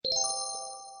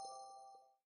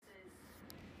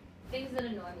Things that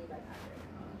annoy me by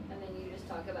Patrick. And then you just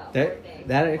talk about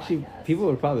That actually, podcast. people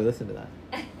would probably listen to that.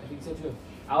 I think so too.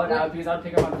 Because I would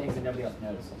pick up on things that nobody else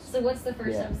notices. So what's the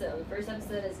first Yeah. episode? The first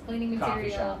episode is cleaning material. Coffee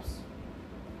shops.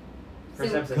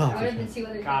 First So episode. what are the two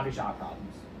other Coffee things? shop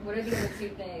problems. What are the other two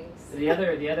things? The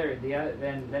other,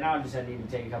 then I would just need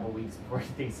to take a couple weeks before I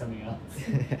think something else.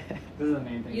 Those are the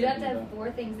main things. You'd I have to do, have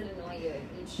 4 things that annoy you in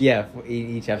each. Yeah, for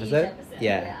each episode.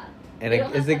 Yeah. And They don't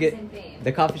is have it the good? same theme.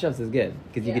 The coffee shops is good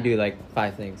because you could Yeah. do like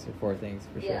 5 things or 4 things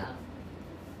for sure. Yeah.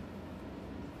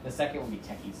 The second would be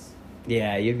techies.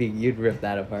 Yeah, you'd rip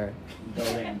that apart.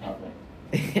 Building in public.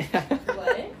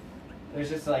 What? There's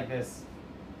just like this,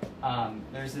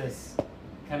 there's this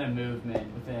kind of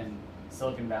movement within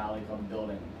Silicon Valley called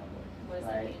building in public. What does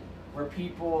that right? mean? Where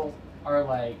people are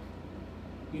like,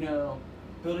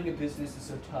 building a business is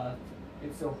so tough.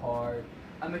 It's so hard.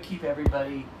 I'm going to keep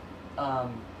everybody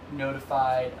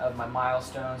notified of my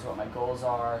milestones, what my goals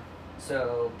are,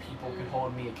 so people can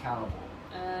hold me accountable.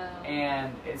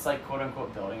 And it's like, quote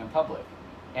unquote, building in public.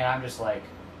 And I'm just like,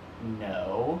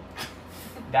 no.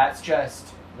 That's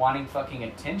just wanting fucking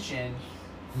attention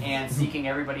and seeking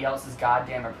everybody else's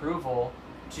goddamn approval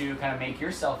to kind of make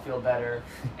yourself feel better,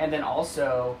 and then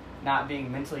also not being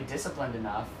mentally disciplined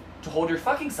enough to hold your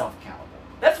fucking self accountable.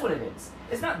 That's what it is.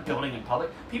 It's not building in public.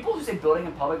 People who say building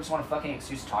in public just want a fucking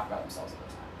excuse to talk about themselves all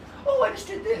the time. Oh, I just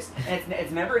did this. And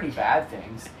it's never any bad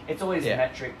things. It's always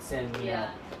metrics and,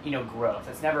 you know, growth.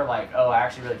 It's never like, oh, I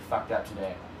actually really fucked up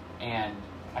today. And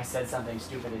I said something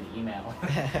stupid in the email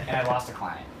and I lost a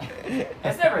client.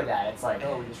 It's never that. It's like,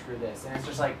 oh, we just screwed this. And it's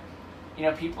just like,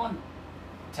 people in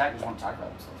tech just want to talk about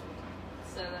themselves all the time.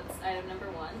 So that's item number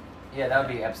 1. Yeah, that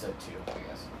would be episode 2, I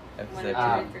guess. One Episode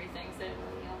of 2 or 2. 3 things that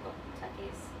annoy you about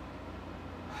techies.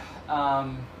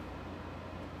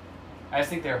 I just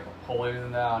think they're holier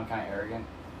than thou and kind of arrogant.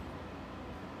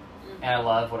 Mm-hmm. And I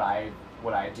love what I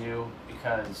do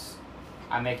because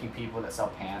I'm making people that sell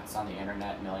pants on the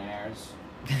internet millionaires.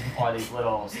 Or these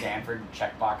little Stanford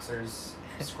checkboxers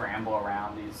scramble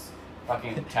around these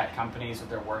fucking tech companies with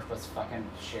their worthless fucking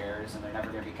shares, and they're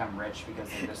never going to become rich because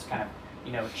they're just kind of,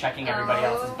 checking everybody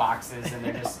else's boxes, and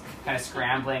they're just kind of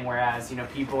scrambling, whereas,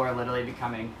 people are literally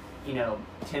becoming,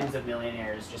 tens of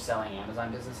millionaires just selling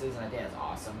Amazon businesses, and I think that's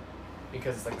awesome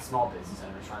because it's like the small business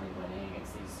owners trying to be winning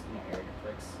against these, arrogant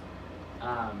pricks.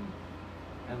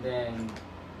 And then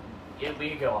we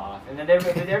could go off, and then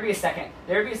there'd be a second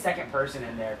person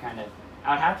in there, kind of.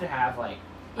 I would have to have like.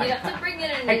 You have to bring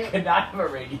in a I new. could not have a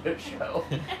radio show.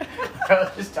 I was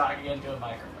just talking into a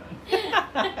microphone.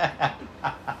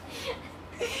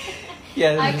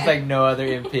 Yeah, there's just like no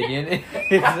other opinion.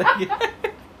 It's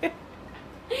like,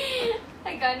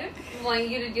 I kind of want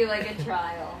you to do like a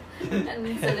trial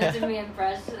and send it to me in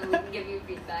fresh so that we can give you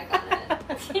feedback on it.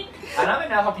 I don't even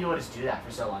know how people just do that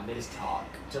for so long. They just talk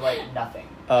to like nothing.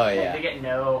 oh Like, yeah. they get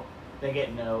no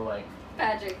like.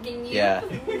 Patrick, can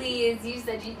you please, you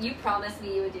said you promised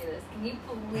me you would do this. Can you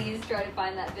please try to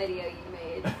find that video you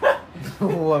made?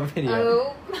 What video?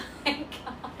 Oh my god.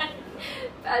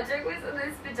 Patrick was in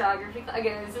this photography class.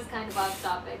 Okay, this is kind of off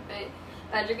topic, but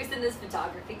Patrick was in this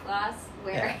photography class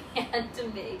where he had to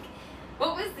make.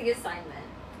 What was the assignment?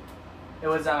 It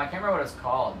was I can't remember what it was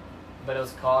called, but it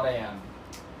was called a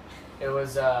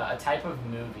type of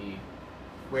movie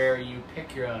where you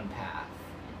pick your own path.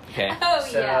 Okay. Oh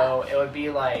So it would be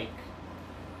like,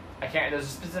 there's a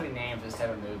specific name for this type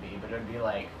of movie, but it would be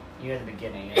like, at the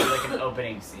beginning, it's like an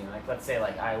opening scene. Like, let's say,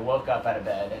 like, I woke up out of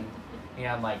bed and,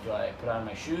 I'm like, do I put on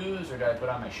my shoes or do I put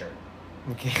on my shirt?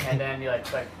 Okay. And then you're like,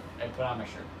 click, I put on my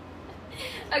shirt.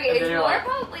 Okay, And it's then more you're like-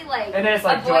 probably like, and then it's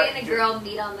like, a do boy I- and a do- girl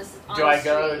meet on the on Do the I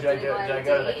street. go to on a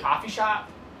the date? coffee shop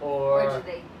Or or do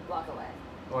they walk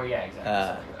away? yeah,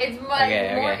 exactly. something like that.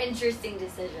 It's more Okay. interesting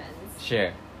decisions.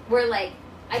 Sure. Where like,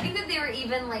 I think that there were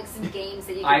even like some games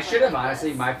that you. Could I play should have like honestly.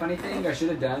 this. My funny thing, I should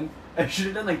have done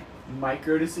like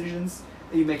micro decisions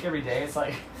that you make every day. It's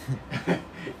like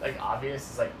like obvious.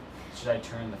 It's like, should I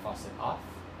turn the faucet off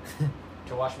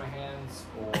to wash my hands,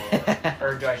 or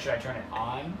should I turn it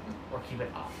on or keep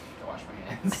it off to wash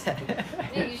my hands?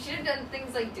 Yeah, you should have done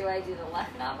things like, do I do the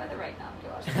left knob or the right knob to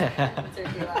wash my hands, or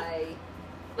do I?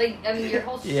 Like, I mean, your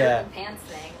whole shirt and pants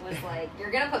thing was like,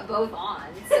 you're gonna put both on,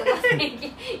 so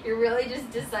like, you're really just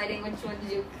deciding which one to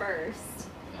do first.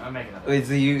 Yeah, I'm making up. Wait,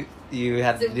 so you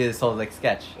had to So- do this whole like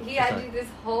sketch? He had to do this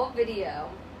whole video,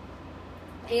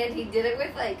 and he did it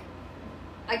with like,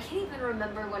 I can't even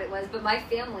remember what it was, but my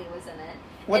family was in it.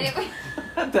 What? And it was,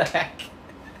 What the heck?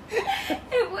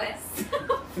 it was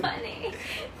so funny.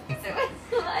 So it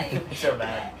was like So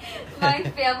bad. my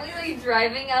family like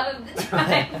driving out of the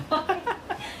driveway,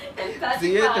 and So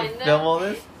Patrick you had behind to them. film all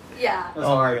this? Yeah.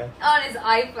 Oh my god. On his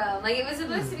iPhone. Like, it was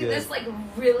supposed to be this, like,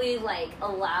 really, like,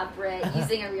 elaborate,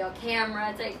 using a real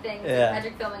camera type thing. Yeah. Like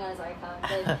Patrick filming on his iPhone.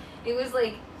 But it was,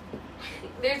 like,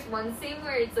 there's one scene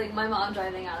where it's, like, my mom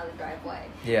driving out of the driveway.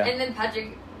 Yeah. And then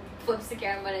Patrick flips the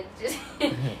camera and it's just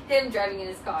him driving in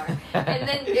his car. And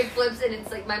then it flips and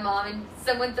it's, like, my mom and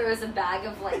someone throws a bag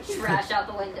of, like, trash out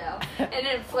the window. And then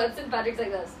it flips and Patrick's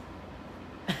like this.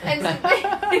 And so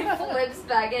it flips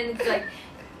back and it's like,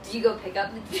 do you go pick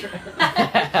up the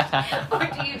trash? Or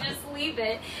do you just leave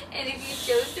it? And if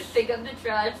you chose to pick up the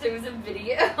trash, there was a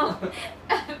video of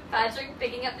Patrick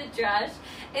picking up the trash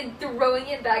and throwing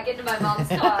it back into my mom's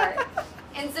car.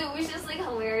 And so it was just like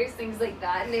hilarious things like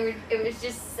that. And it was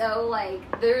just so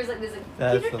like, there was like this like,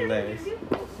 that's hilarious. Music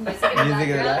in the Music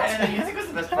in the background. The music was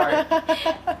the best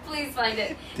part. Please find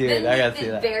it. Dude, then I gotta at see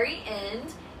the that. very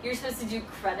end, you're supposed to do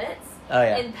credits. Oh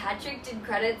yeah. And Patrick did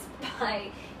credits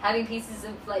by having pieces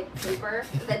of like paper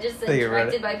that just said So you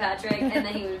wrote directed it? by Patrick, and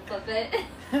then he would flip it.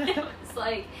 It was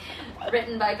like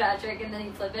written by Patrick, and then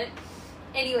he'd flip it.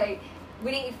 Anyway,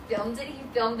 when he filmed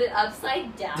it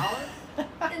upside down,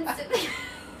 and so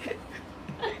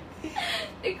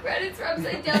the credits were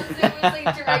upside down, so it was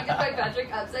like directed by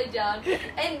Patrick upside down,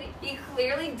 and he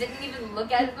clearly didn't even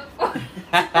look at it before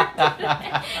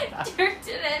turned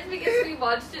it in because we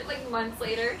watched it like months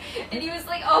later, and he was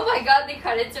like, "Oh my god, the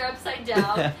credits are upside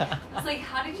down." I was like,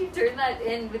 "How did you turn that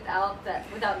in without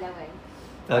knowing?"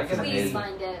 That's Please amazing.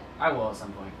 find it. I will at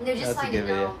some point. No, just That's a find good it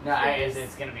video. now. No,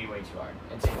 it's gonna be way too hard.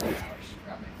 It's 3 hours,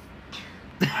 probably.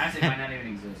 Honestly, it might not even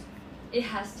exist. It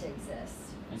has to exist.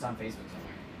 It's on Facebook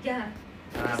somewhere. Yeah.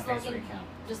 I don't have a Just log Facebook in. account.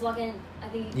 Just log in. I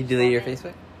think You just delete log your in.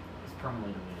 Facebook? It's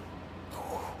permanently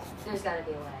deleted. There's got to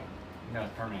be a way. No,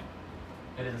 it's permanent.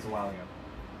 It is a while ago.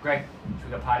 Greg,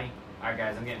 should we go potty? Alright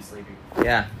guys, I'm getting sleepy.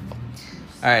 Yeah.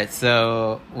 All right,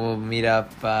 so we'll meet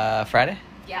up Friday.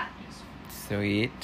 Yeah. Sweet.